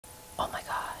Oh my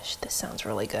gosh, this sounds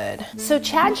really good. So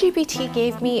ChatGPT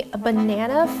gave me a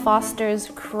banana Foster's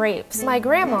crepes. My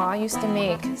grandma used to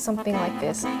make something like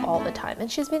this all the time,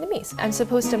 and she's Vietnamese. I'm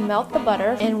supposed to melt the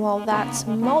butter, and while that's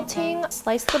melting,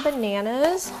 slice the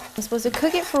bananas. I'm supposed to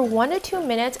cook it for 1 to 2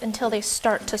 minutes until they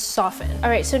start to soften.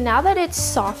 All right, so now that it's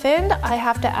softened, I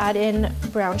have to add in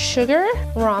brown sugar,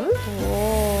 rum,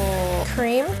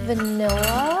 cream,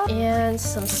 vanilla, and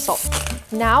some salt.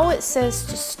 Now it says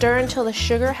to stir until the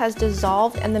sugar has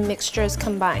dissolved and the mixture is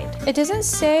combined. It doesn't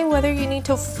say whether you need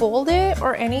to fold it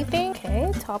or anything.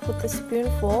 Okay, top with a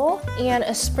spoonful and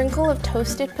a sprinkle of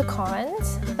toasted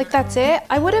pecans. Like that's it.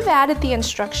 I would have added the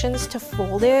instructions to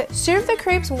fold it. Serve the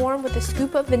crepes warm with a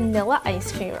scoop of vanilla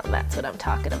ice cream. Oh, that's what I'm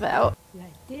talking about.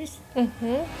 Like this?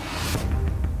 Mm-hmm.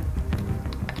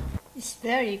 It's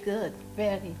very good.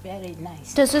 Very, very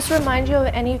nice. Does this remind you of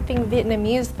anything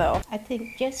Vietnamese though? I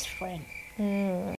think just French.